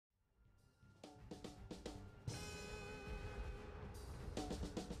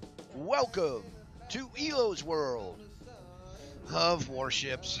Welcome to Elo's world of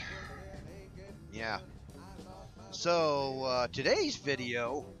warships. Yeah. So today's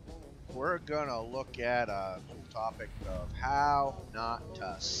video, we're gonna look at a cool topic of how not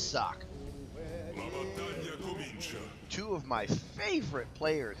to suck. Two of my favorite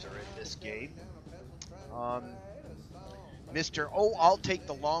players are in this game. Mr. Oh, I'll take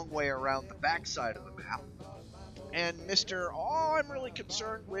the long way around the backside of the map. And Mr. All I'm really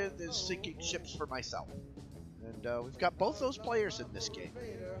concerned with is sinking ships for myself. And we've got both those players in this game.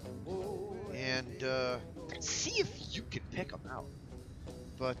 And see if you can pick them out.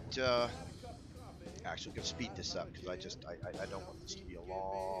 But actually, I'm going to speed this up because I don't want this to be a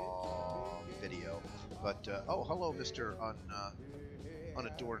long video. But oh, hello, Mr.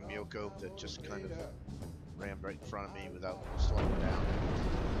 Unadorned Miyoko that just kind of rammed right in front of me without slowing down.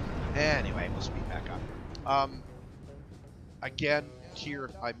 Anyway, we'll speed back up. Again,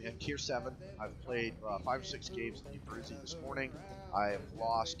 I'm in tier 7. I've played 5 or 6 games in New Jersey this morning. I have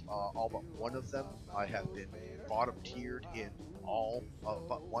lost all but one of them. I have been bottom tiered in all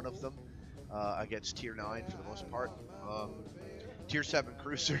but one of them against tier 9 for the most part. Tier 7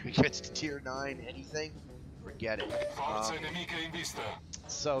 cruiser against tier 9 anything, forget it.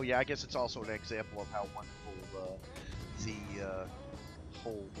 So yeah, I guess it's also an example of how wonderful the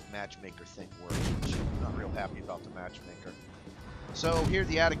whole matchmaker thing works, which I'm not real happy about the matchmaker. So here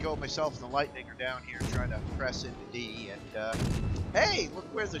the Attico, myself, and the Lightning are down here trying to press into D, and hey, look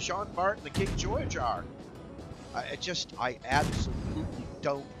where the Jean Bart and the King George are. I absolutely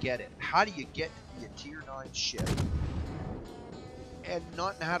don't get it. How do you get to be a tier 9 ship and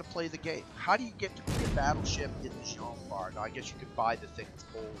not know how to play the game? How do you get to be a battleship in the Jean Bart? Now, I guess you could buy the thing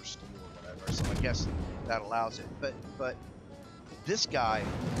with coal or steel or whatever, so I guess that allows it. But this guy,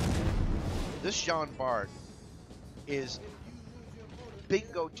 this Jean Bart, is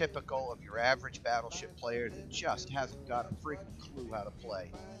bingo typical of your average battleship player that just hasn't got a freaking clue how to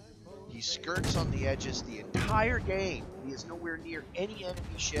play. He skirts on the edges the entire game. He is nowhere near any enemy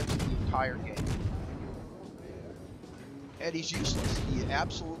ships the entire game. And he's useless. He is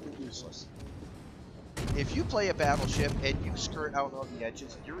absolutely useless. If you play a battleship and you skirt out on the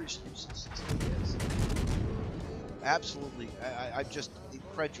edges, you're as useless as he is. Absolutely. I'm just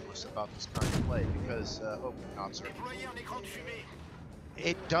incredulous about this kind of play because, oh, not sir.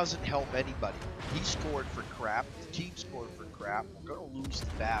 It doesn't help anybody. He scored for crap. The team scored for crap. We're going to lose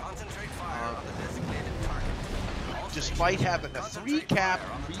the battle. Despite having a 3-cap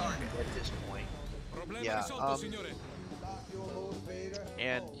lead at this point. Yeah.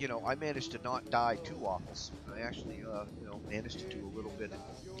 And, you know, I managed to not die too awful. I actually, you know, managed to do a little bit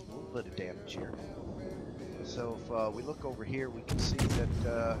of damage here. So if we look over here, we can see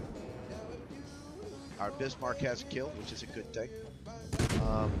that our Bismarck has a kill, which is a good thing.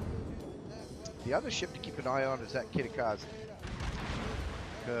 The other ship to keep an eye on is that Kitakaze.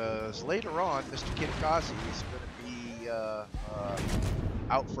 Because later on, Mr. Kitakaze is going to be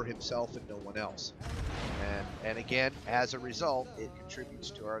out for himself and no one else. And again, as a result, it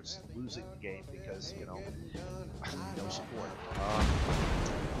contributes to us losing the game because, you know, no support.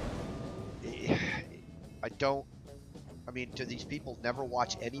 I mean, do these people never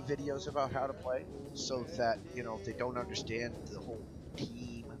watch any videos about how to play so that, you know, they don't understand the whole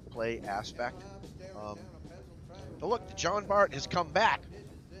team play aspect? But look, the Jean Bart has come back,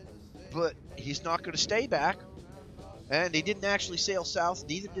 but he's not going to stay back. And he didn't actually sail south,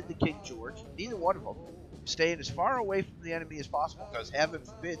 neither did the King George, neither one of them. Staying as far away from the enemy as possible, because heaven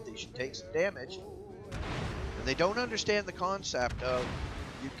forbid they should take some damage. And they don't understand the concept of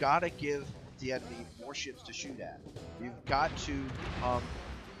you've got to give the enemy more ships to shoot at. You've got to,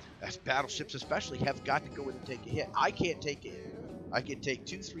 as battleships especially, have got to go in and take a hit. I can't take a hit. I can take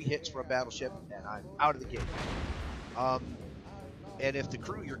 2-3 hits for a battleship, and I'm out of the game. And if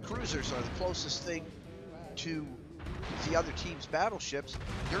your cruisers are the closest thing to the other team's battleships,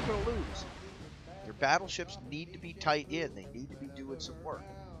 you're going to lose. Your battleships need to be tight in. They need to be doing some work.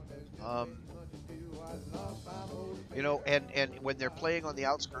 You know, and when they're playing on the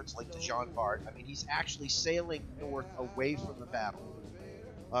outskirts like the Jean Bart, I mean, he's actually sailing north away from the battle.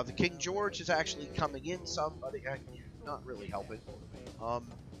 The King George is actually coming in some, but not really helping.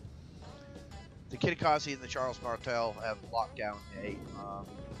 The Kitakaze and the Charles Martel have locked down A.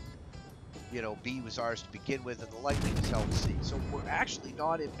 You know, B was ours to begin with, and the Lightning is held C. So we're actually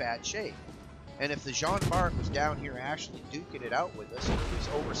not in bad shape. And if the Jean Bart was down here actually duking it out with us, or was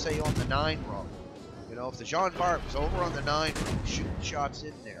over, say, on the 9 row, you know, if the Jean Bart was over on the 9 row, shooting shots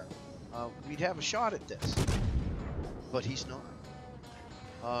in there, we'd have a shot at this. But he's not.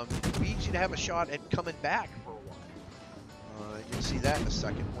 We need you to have a shot at coming back for a while. You'll see that in a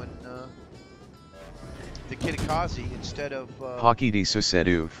second when the Kitakazi, instead of Hockey de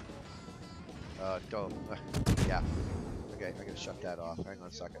sucedeuve. don't yeah. Okay, I gotta shut that off. Hang on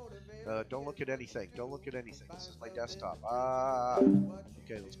a second. Don't look at anything. Don't look at anything. This is my desktop.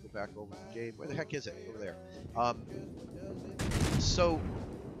 Okay, let's go back over the game. Where the heck is it? Over there. So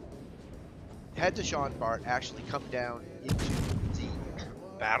had the Jean Bart actually come down into the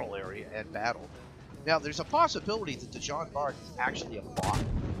battle area and battle. Now, there's a possibility that the Jean Bart is actually a bot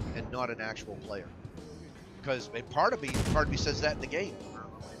and not an actual player. Because part of me says that in the game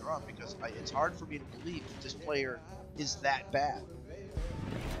later on, because it's hard for me to believe that this player is that bad.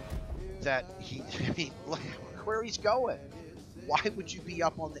 That I mean, where he's going. Why would you be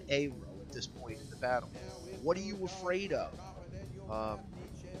up on the A row at this point in the battle? What are you afraid of?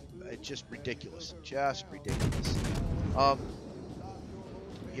 It's just ridiculous. Just ridiculous.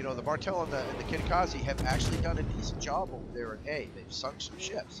 You know, the Bartel and the Kitakazi have actually done a decent job over there at A. They've sunk some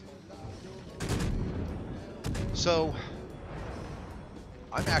ships. So,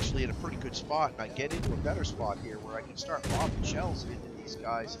 I'm actually in a pretty good spot, and I get into a better spot here where I can start lobbing shells into these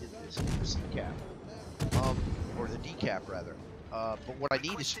guys in this C-cap. Or the D-cap, rather. But what I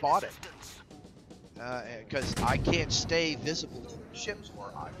need is spotting. Because I can't stay visible to the ships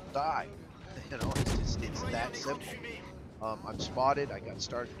or I will die. You know, it's that simple. I'm spotted. I got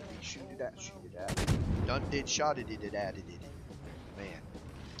started to be shooted at. Done did, shotted it, added it. Man.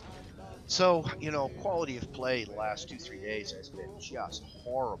 So, you know, quality of play the last 2-3 days has been just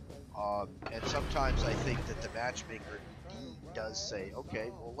horrible. And sometimes I think that the matchmaker does say,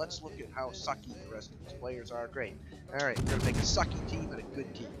 okay, well, let's look at how sucky the rest of these players are. Great. All right, we're going to make a sucky team and a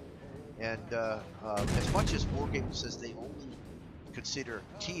good team. And as much as Wargames says they only consider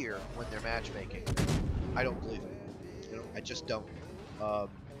tier when they're matchmaking, I don't believe it. You know, I just don't.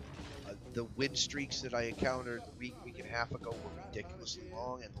 The win streaks that I encountered a week and a half ago were ridiculously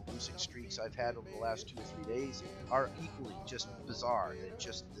long, and the losing streaks I've had over the last 2 or 3 days are equally just bizarre. It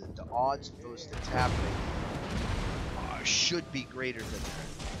just the odds of those things happening should be greater than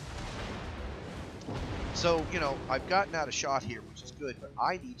that. So, you know, I've gotten out a shot here, which is good, but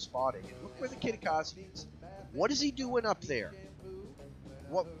I need spotting. And look where the Kitakazi is. What is he doing up there?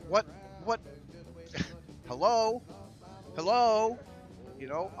 What? Hello? Hello? You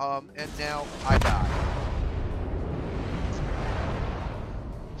know, and now I die.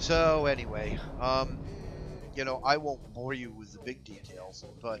 So, anyway, you know, I won't bore you with the big details,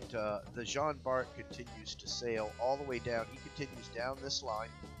 but the Jean Bart continues to sail all the way down. He continues down this line,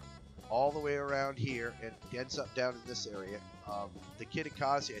 all the way around here, and ends up down in this area. The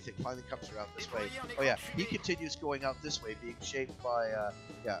Kitakazi, I think, finally comes around this way. Oh yeah, he continues going out this way, being shaped by,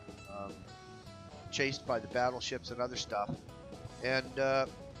 chased by the battleships and other stuff. And,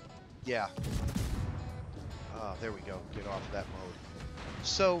 yeah. There we go. Get off of that mode.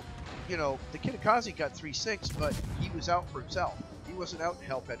 So, you know, the Kitakazi got 3-6, but he was out for himself. He wasn't out to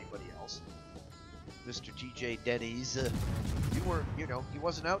help anybody else. Mr. TJ Denny's, you know, he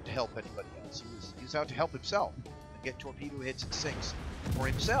wasn't out to help anybody else. He was out to help himself and get torpedo hits and sinks for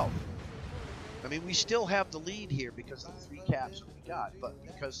himself. I mean, we still have the lead here because of the 3 caps that we got, but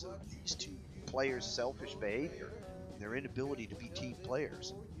because of these 2 players' selfish behavior, their inability to be team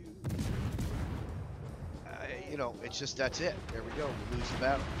players. You know, it's just, that's it. There we go. We lose the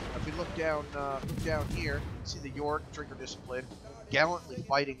battle. If we look down here, see the York trigger discipline gallantly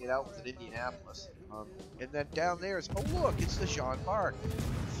fighting it out with an Indianapolis. And then down there is, oh look, it's the Jean Bart,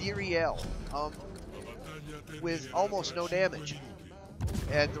 Theory L, with almost no damage.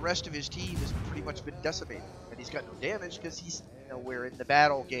 And the rest of his team has pretty much been decimated. And he's got no damage because he's nowhere in the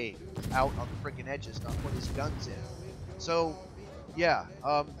battle game, out on the freaking edges, not putting his guns in. So, yeah,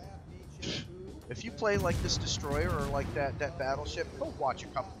 if you play like this destroyer or like that battleship, go watch a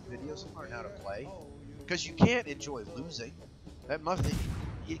couple of videos and learn how to play. Because you can't enjoy losing.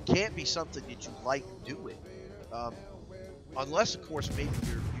 It can't be something that you like doing. Unless, of course, maybe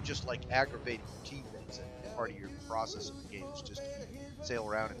you just like aggravating your teammates and part of your process of the game is just to sail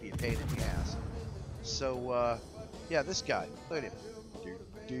around and be a pain in the ass. So, yeah, this guy, look at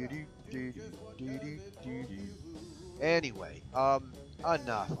him. Anyway,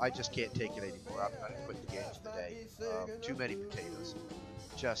 enough. I just can't take it anymore. I'm going to quit the game for the day. Too many potatoes.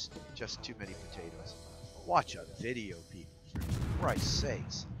 Just too many potatoes. Watch a video, people. For Christ's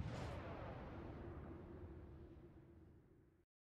sakes.